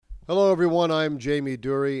Hello, everyone. I'm Jamie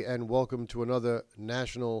Dury, and welcome to another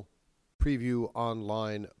National Preview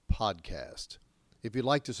Online podcast. If you'd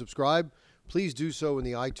like to subscribe, please do so in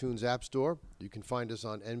the iTunes App Store. You can find us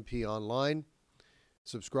on N.P.Online.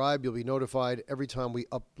 Subscribe. You'll be notified every time we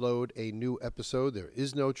upload a new episode. There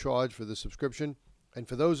is no charge for the subscription. And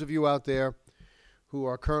for those of you out there who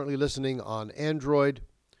are currently listening on Android,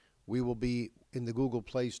 we will be in the Google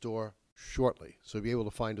Play Store shortly, so you'll be able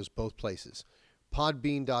to find us both places.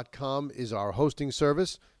 Podbean.com is our hosting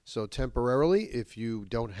service, so temporarily, if you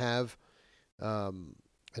don't have an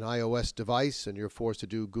iOS device and you're forced to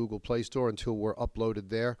do Google Play Store until we're uploaded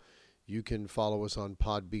there, you can follow us on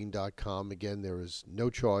Podbean.com. Again, there is no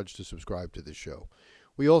charge to subscribe to this show.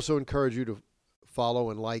 We also encourage you to follow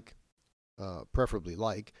and preferably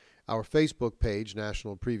like, our Facebook page,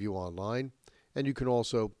 National Preview Online, and you can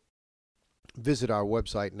also visit our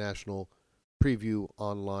website,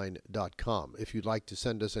 nationalpreviewonline.com. If you'd like to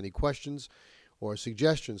send us any questions or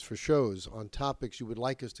suggestions for shows on topics you would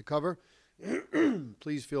like us to cover,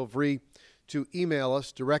 please feel free to email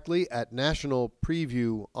us directly at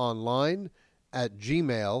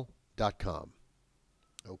nationalpreviewonline@gmail.com.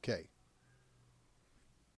 Okay.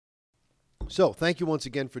 So, thank you once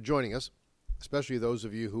again for joining us, especially those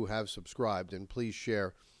of you who have subscribed, and please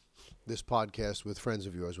share this podcast with friends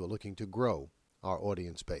of yours. We're looking to grow our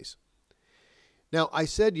audience base. Now, I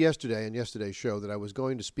said yesterday in yesterday's show that I was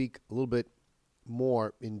going to speak a little bit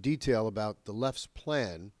more in detail about the left's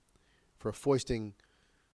plan for foisting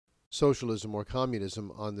socialism or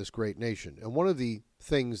communism on this great nation. And one of the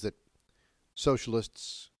things that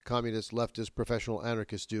socialists, communists, leftists, professional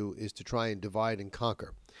anarchists do is to try and divide and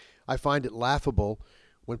conquer. I find it laughable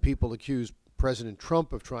when people accuse President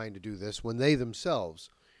Trump of trying to do this when they themselves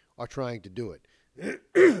are trying to do it.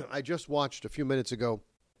 I just watched a few minutes ago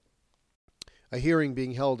a hearing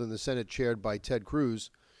being held in the Senate chaired by Ted Cruz,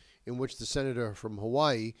 in which the senator from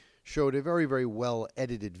Hawaii showed a very, very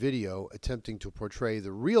well-edited video attempting to portray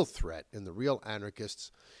the real threat and the real anarchists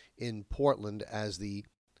in Portland as the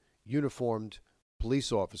uniformed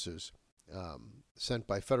police officers sent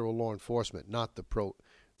by federal law enforcement, not the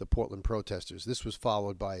Portland protesters. This was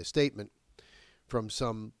followed by a statement from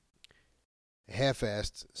some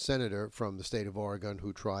half-assed senator from the state of Oregon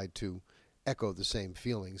who tried to echo the same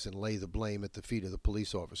feelings and lay the blame at the feet of the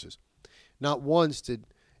police officers. Not once did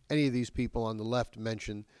any of these people on the left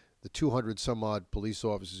mention the 200-some-odd police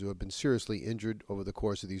officers who have been seriously injured over the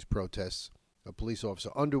course of these protests. A police officer,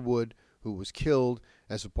 Underwood, who was killed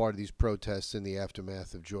as a part of these protests in the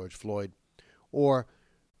aftermath of George Floyd, or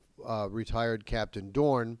retired Captain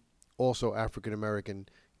Dorn, also African-American,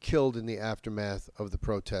 killed in the aftermath of the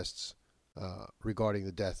protests regarding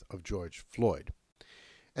the death of George Floyd.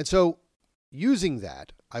 And so, using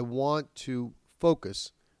that, I want to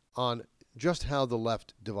focus on just how the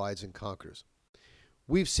left divides and conquers.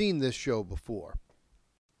 We've seen this show before.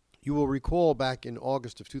 You will recall back in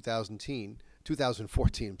August of 2014,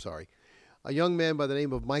 a young man by the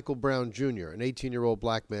name of Michael Brown Jr., an 18-year-old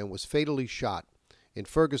black man, was fatally shot in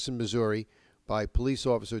Ferguson, Missouri by police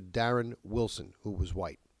officer Darren Wilson, who was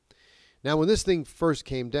white. Now, when this thing first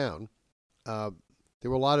came down, there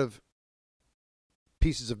were a lot of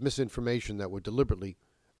pieces of misinformation that were deliberately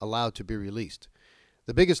allowed to be released.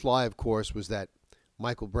 The biggest lie, of course, was that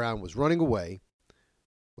Michael Brown was running away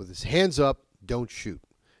with his hands up, don't shoot.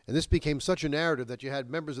 And this became such a narrative that you had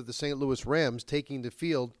members of the St. Louis Rams taking the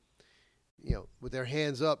field, with their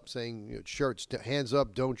hands up, saying, shirts, hands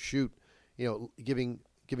up, don't shoot, giving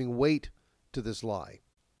weight to this lie.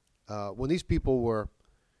 When these people were,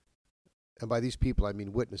 and by these people I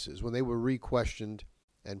mean witnesses, when they were re-questioned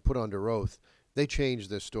and put under oath, they changed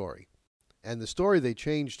their story. And the story they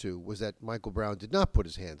changed to was that Michael Brown did not put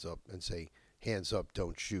his hands up and say, hands up,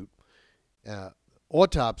 don't shoot.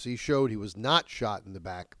 Autopsy showed he was not shot in the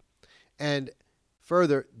back. And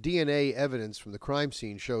further, DNA evidence from the crime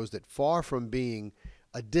scene shows that far from being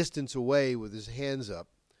a distance away with his hands up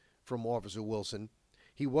from Officer Wilson,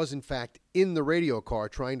 he was in fact in the radio car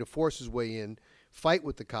trying to force his way in, fight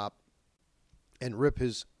with the cop, and rip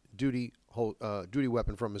his duty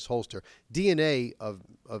weapon from his holster. DNA of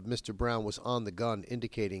Mr. Brown was on the gun,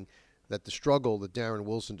 indicating that the struggle that Darren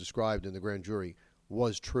Wilson described in the grand jury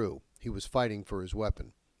was true. He was fighting for his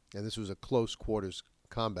weapon, and this was a close quarters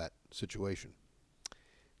combat situation.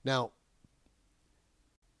 Now,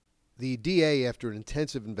 the DA, after an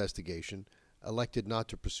intensive investigation, elected not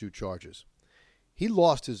to pursue charges. He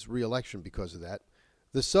lost his re-election because of that.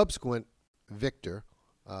 The subsequent victor,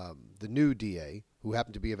 the new DA, who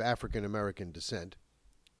happened to be of African-American descent,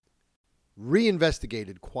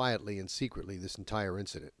 reinvestigated quietly and secretly this entire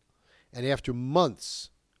incident. And after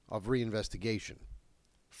months of reinvestigation,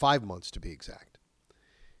 5 months to be exact.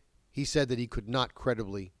 He said that he could not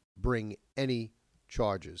credibly bring any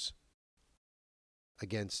charges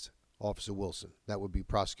against Officer Wilson. That would be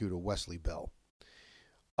Prosecutor Wesley Bell.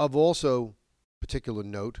 Of also particular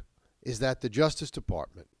note is that the Justice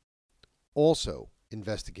Department also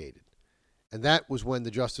investigated. And that was when the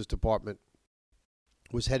Justice Department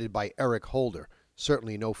was headed by Eric Holder,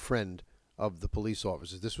 certainly no friend of the police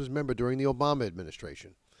officers. This was, remember, during the Obama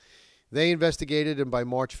administration. They investigated, and by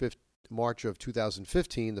March of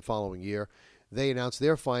 2015, the following year, they announced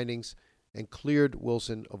their findings and cleared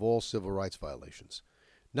Wilson of all civil rights violations.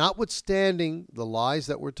 Notwithstanding the lies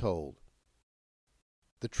that were told,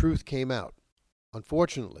 the truth came out.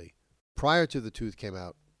 Unfortunately, prior to the truth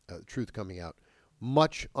coming out,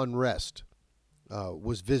 much unrest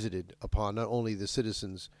was visited upon not only the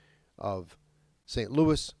citizens of St.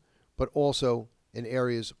 Louis, but also in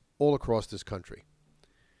areas all across this country.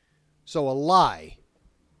 So a lie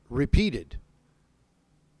repeated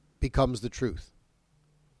becomes the truth.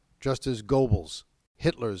 Just as Goebbels,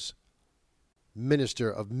 Hitler's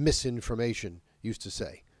minister of misinformation, used to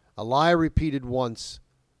say, a lie repeated once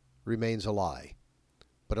remains a lie.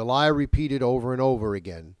 But a lie repeated over and over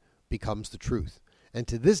again becomes the truth. And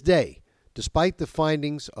to this day, despite the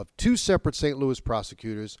findings of 2 separate St. Louis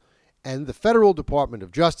prosecutors and the Federal Department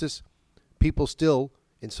of Justice, people still,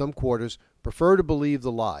 in some quarters, prefer to believe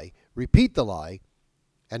the lie, repeat the lie,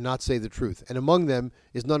 and not say the truth. And among them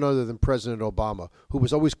is none other than President Obama, who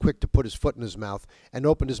was always quick to put his foot in his mouth and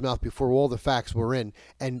opened his mouth before all the facts were in,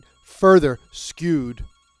 and further skewed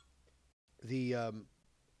the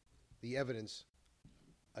evidence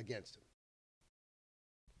against him.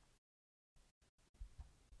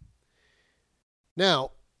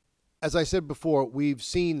 Now, as I said before, we've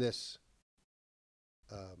seen this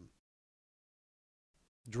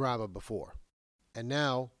drama before, and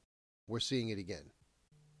now we're seeing it again.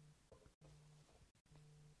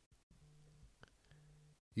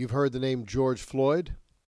 You've heard the name George Floyd.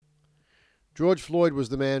 George Floyd was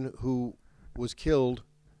the man who was killed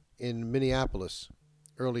in Minneapolis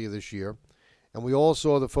earlier this year, and we all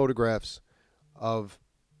saw the photographs of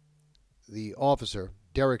the officer,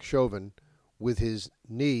 Derek Chauvin, with his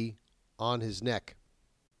knee on his neck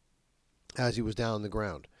as he was down on the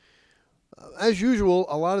ground. As usual,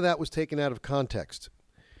 a lot of that was taken out of context.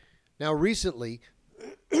 Now, recently,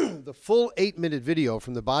 the full 8-minute video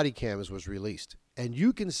from the body cams was released, and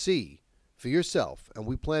you can see for yourself, and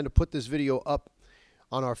we plan to put this video up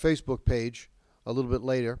on our Facebook page a little bit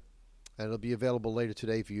later, and it'll be available later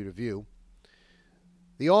today for you to view.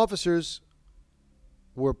 The officers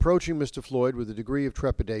were approaching Mr. Floyd with a degree of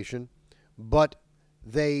trepidation, but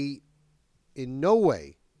they in no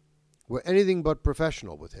way were anything but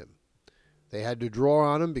professional with him. They had to draw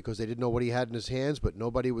on him because they didn't know what he had in his hands, but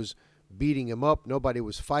nobody was beating him up. Nobody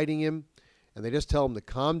was fighting him. And they just tell him to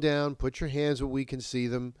calm down, put your hands where we can see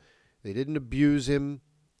them. They didn't abuse him.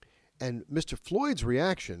 And Mr. Floyd's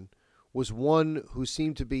reaction was one who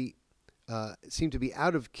seemed to be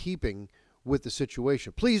out of keeping with the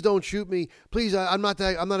situation. Please don't shoot me. Please, I'm not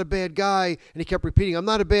a bad guy. And he kept repeating, I'm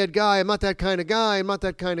not a bad guy. I'm not that kind of guy. I'm not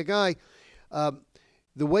that kind of guy.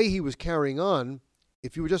 The way he was carrying on,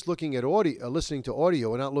 if you were just looking at audio, listening to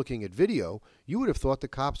audio and not looking at video, you would have thought the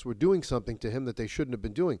cops were doing something to him that they shouldn't have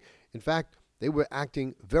been doing. In fact, they were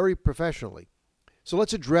acting very professionally. So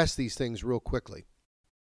let's address these things real quickly.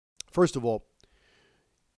 First of all,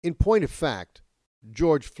 in point of fact,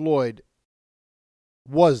 George Floyd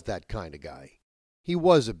was that kind of guy. He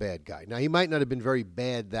was a bad guy. Now, he might not have been very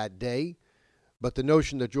bad that day, but the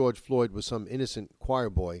notion that George Floyd was some innocent choir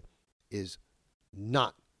boy is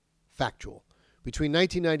not factual. Between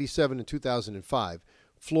 1997 and 2005,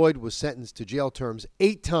 Floyd was sentenced to jail terms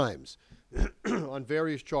 8 times on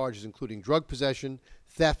various charges, including drug possession,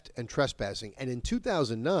 theft, and trespassing. And in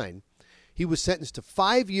 2009, he was sentenced to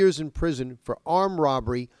 5 years in prison for armed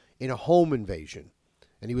robbery in a home invasion.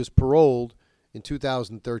 And he was paroled in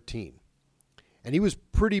 2013. And he was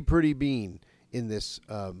pretty mean in this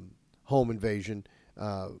home invasion,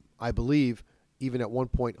 I believe, even at one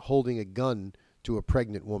point holding a gun to a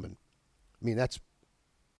pregnant woman. I mean,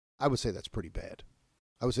 I would say that's pretty bad.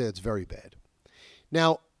 I would say that's very bad.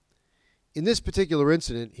 Now, in this particular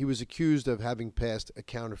incident, he was accused of having passed a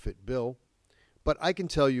counterfeit bill. But I can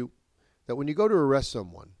tell you that when you go to arrest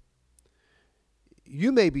someone,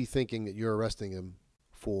 you may be thinking that you're arresting them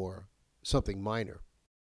for something minor,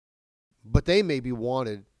 but they may be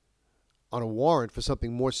wanted on a warrant for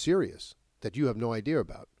something more serious that you have no idea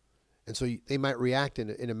about. And so they might react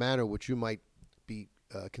in a manner which you might be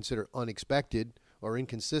consider unexpected or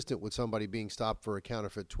inconsistent with somebody being stopped for a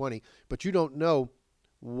counterfeit 20, but you don't know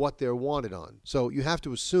what they're wanted on. So you have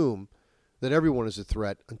to assume that everyone is a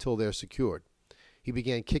threat until they're secured. He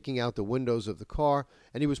began kicking out the windows of the car,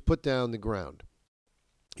 and he was put down on the ground.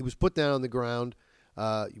 He was put down on the ground.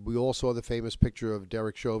 We all saw the famous picture of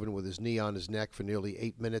Derek Chauvin with his knee on his neck for nearly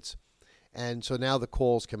 8 minutes. And so now the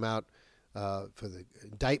calls come out for the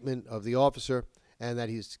indictment of the officer and that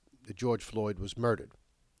George Floyd was murdered.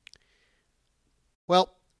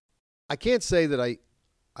 Well, I can't say that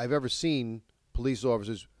I've ever seen police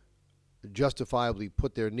officers justifiably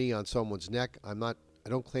put their knee on someone's neck. I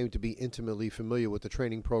don't claim to be intimately familiar with the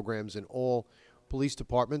training programs in all police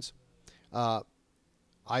departments.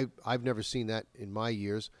 I've never seen that in my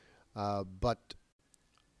years, but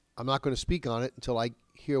I'm not going to speak on it until I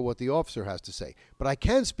hear what the officer has to say. But I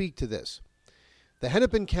can speak to this. The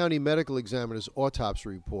Hennepin County Medical Examiner's autopsy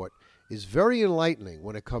report is very enlightening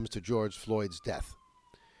when it comes to George Floyd's death.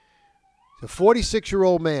 The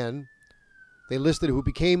 46-year-old man, they listed, who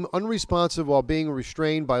became unresponsive while being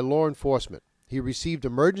restrained by law enforcement. He received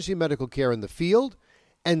emergency medical care in the field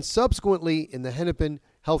and subsequently in the Hennepin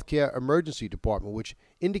Healthcare Emergency Department, which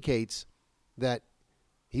indicates that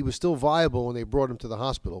he was still viable when they brought him to the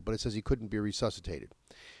hospital, but it says he couldn't be resuscitated.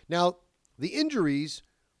 Now, the injuries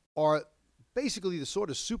are basically the sort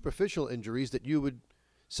of superficial injuries that you would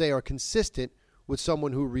say are consistent with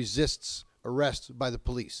someone who resists arrest by the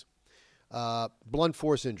police. Blunt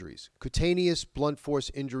force injuries, cutaneous blunt force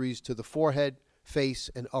injuries to the forehead, face,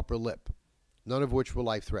 and upper lip, none of which were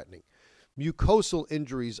life-threatening. Mucosal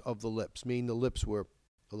injuries of the lips, meaning the lips were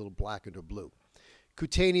a little blackened or blue.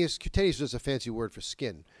 Cutaneous is a fancy word for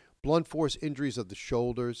skin. Blunt force injuries of the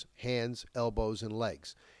shoulders, hands, elbows, and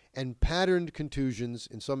legs. And patterned contusions,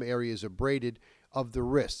 in some areas abraded, of the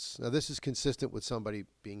wrists. Now, this is consistent with somebody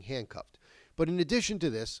being handcuffed. But in addition to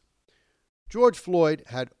this, George Floyd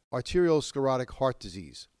had arteriosclerotic heart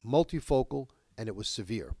disease, multifocal, and it was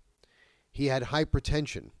severe. He had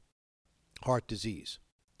hypertension, heart disease,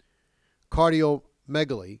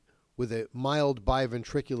 cardiomegaly with a mild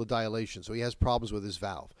biventricular dilation, so he has problems with his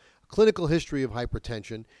valve, a clinical history of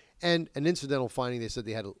hypertension, and an incidental finding. They said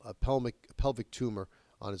they had a pelvic tumor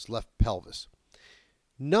on his left pelvis.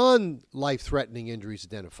 Non-life-threatening injuries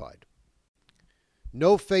identified.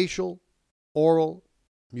 No facial, oral,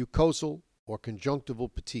 mucosal, or conjunctival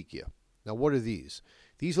petechia. Now, what are these?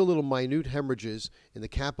 These are little minute hemorrhages in the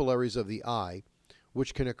capillaries of the eye,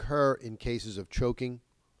 which can occur in cases of choking,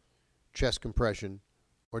 chest compression,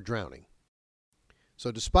 or drowning.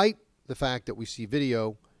 So despite the fact that we see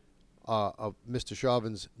video of Mr.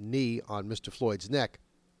 Chauvin's knee on Mr. Floyd's neck,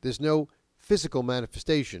 there's no physical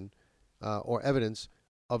manifestation or evidence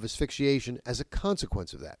of asphyxiation as a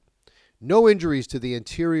consequence of that. No injuries to the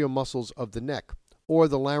anterior muscles of the neck or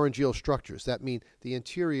the laryngeal structures. That means the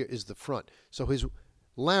anterior is the front. So his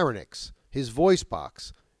larynx, his voice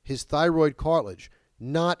box, his thyroid cartilage,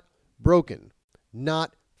 not broken,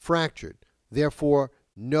 not fractured. Therefore,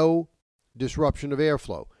 no disruption of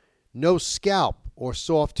airflow. No scalp or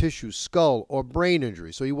soft tissue, skull, or brain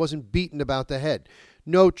injury. So he wasn't beaten about the head.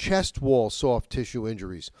 No chest wall soft tissue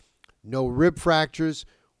injuries. No rib fractures,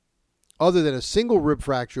 other than a single rib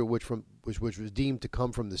fracture, which was deemed to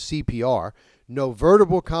come from the CPR. No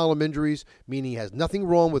vertebral column injuries, meaning he has nothing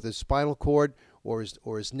wrong with his spinal cord or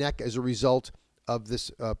his neck as a result of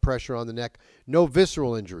this pressure on the neck. No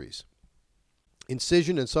visceral injuries.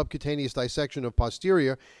 Incision and subcutaneous dissection of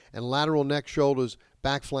posterior and lateral neck, shoulders,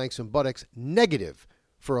 back flanks, and buttocks, negative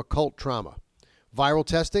for occult trauma. Viral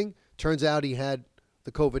testing, turns out he had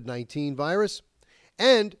the COVID-19 virus,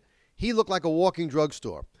 and he looked like a walking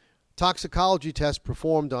drugstore. Toxicology tests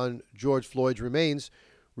performed on George Floyd's remains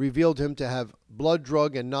revealed him to have blood,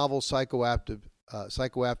 drug, and novel psychoactive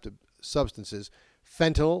substances,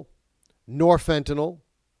 fentanyl, norfentanyl,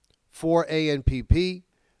 4-ANPP,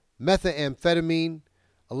 methamphetamine,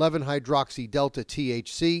 11-hydroxy-delta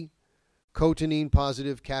THC, cotinine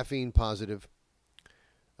positive, caffeine positive,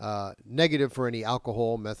 negative for any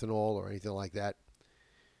alcohol, methanol, or anything like that.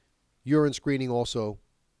 Urine screening also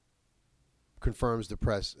confirms the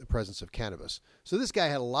presence of cannabis. So this guy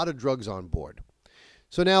had a lot of drugs on board.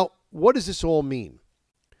 So now, what does this all mean?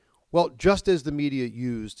 Well, just as the media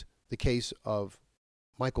used the case of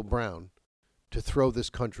Michael Brown to throw this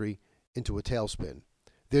country into a tailspin,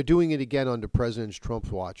 they're doing it again under President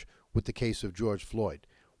Trump's watch with the case of George Floyd,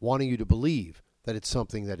 wanting you to believe that it's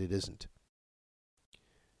something that it isn't.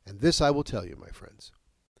 And this I will tell you, my friends.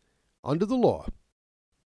 Under the law,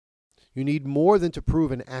 you need more than to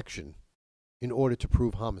prove an action in order to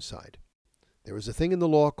prove homicide. There is a thing in the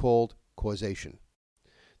law called causation.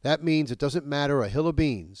 That means it doesn't matter a hill of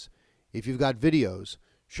beans if you've got videos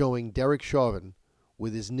showing Derek Chauvin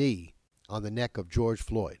with his knee on the neck of George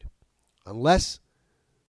Floyd. Unless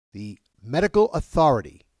the medical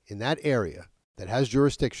authority in that area that has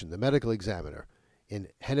jurisdiction, the medical examiner in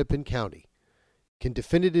Hennepin County, can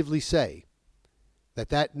definitively say that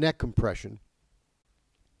that neck compression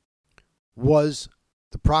was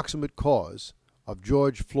the proximate cause of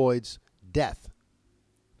George Floyd's death,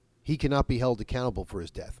 he cannot be held accountable for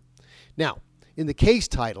his death. Now, in the case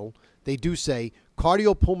title, they do say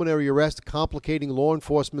cardiopulmonary arrest complicating law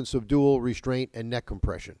enforcement subdual, restraint, and neck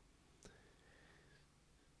compression.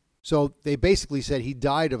 So they basically said he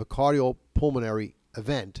died of a cardiopulmonary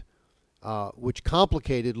event, which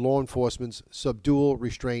complicated law enforcement's subdual,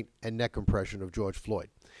 restraint, and neck compression of George Floyd.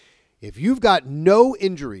 If you've got no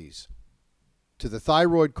injuries to the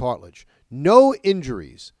thyroid cartilage, no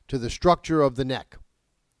injuries to the structure of the neck,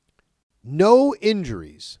 no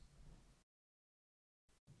injuries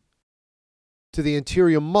to the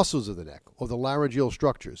anterior muscles of the neck or the laryngeal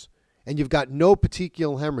structures, and you've got no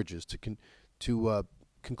petechial hemorrhages to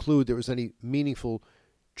conclude there was any meaningful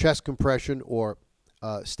chest compression or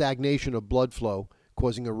stagnation of blood flow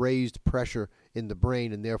causing a raised pressure in the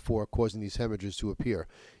brain and therefore causing these hemorrhages to appear,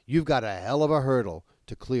 you've got a hell of a hurdle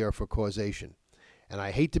to clear for causation. And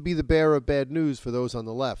I hate to be the bearer of bad news for those on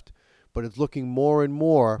the left, but it's looking more and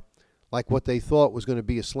more like what they thought was going to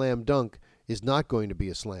be a slam dunk is not going to be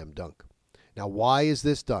a slam dunk. Now, why is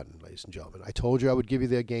this done, ladies and gentlemen? I told you I would give you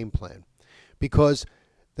their game plan. Because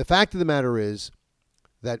the fact of the matter is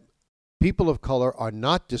that people of color are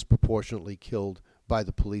not disproportionately killed by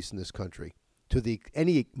the police in this country. To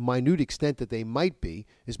any minute extent that they might be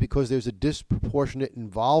is because there's a disproportionate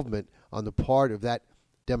involvement on the part of that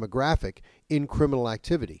demographic in criminal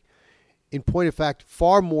activity. In point of fact,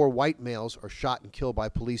 far more white males are shot and killed by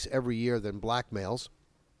police every year than black males.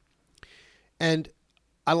 And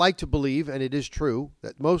I like to believe, and it is true,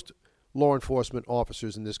 that most law enforcement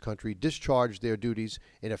officers in this country discharge their duties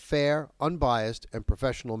in a fair, unbiased, and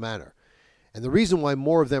professional manner. And the reason why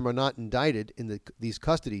more of them are not indicted in these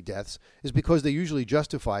custody deaths is because they're usually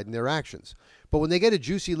justified in their actions. But when they get a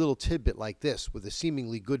juicy little tidbit like this with a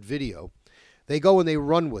seemingly good video, they go and they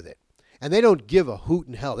run with it. And they don't give a hoot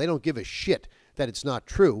in hell. They don't give a shit that it's not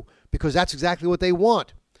true because that's exactly what they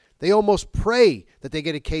want. They almost pray that they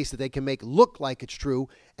get a case that they can make look like it's true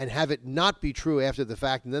and have it not be true after the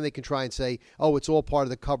fact. And then they can try and say, oh, it's all part of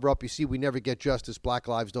the cover-up. You see, we never get justice. Black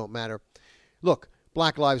lives don't matter. Look,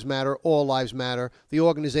 Black Lives Matter, all lives matter. The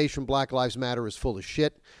organization Black Lives Matter is full of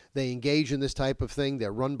shit. They engage in this type of thing.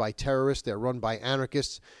 They're run by terrorists. They're run by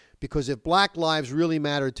anarchists. Because if black lives really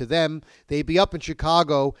mattered to them, they'd be up in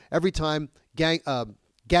Chicago every time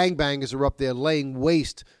gangbangers are up there laying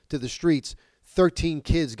waste to the streets. 13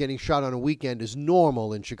 kids getting shot on a weekend is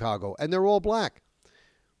normal in Chicago, and they're all black.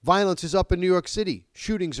 Violence is up in New York City.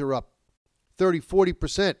 Shootings are up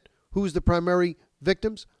 30-40%. Who's the primary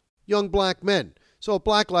victims? Young black men. So if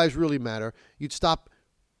black lives really matter, you'd stop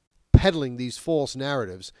peddling these false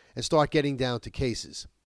narratives and start getting down to cases.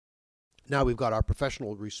 Now we've got our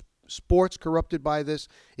professional sports corrupted by this.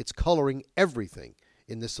 It's coloring everything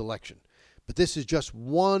in this election. But this is just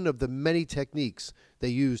one of the many techniques they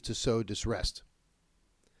use to sow disrest.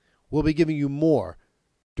 We'll be giving you more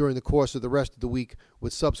during the course of the rest of the week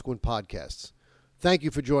with subsequent podcasts. Thank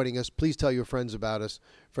you for joining us. Please tell your friends about us.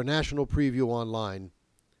 For National Preview Online,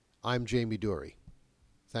 I'm Jamie Dury.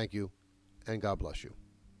 Thank you, and God bless you.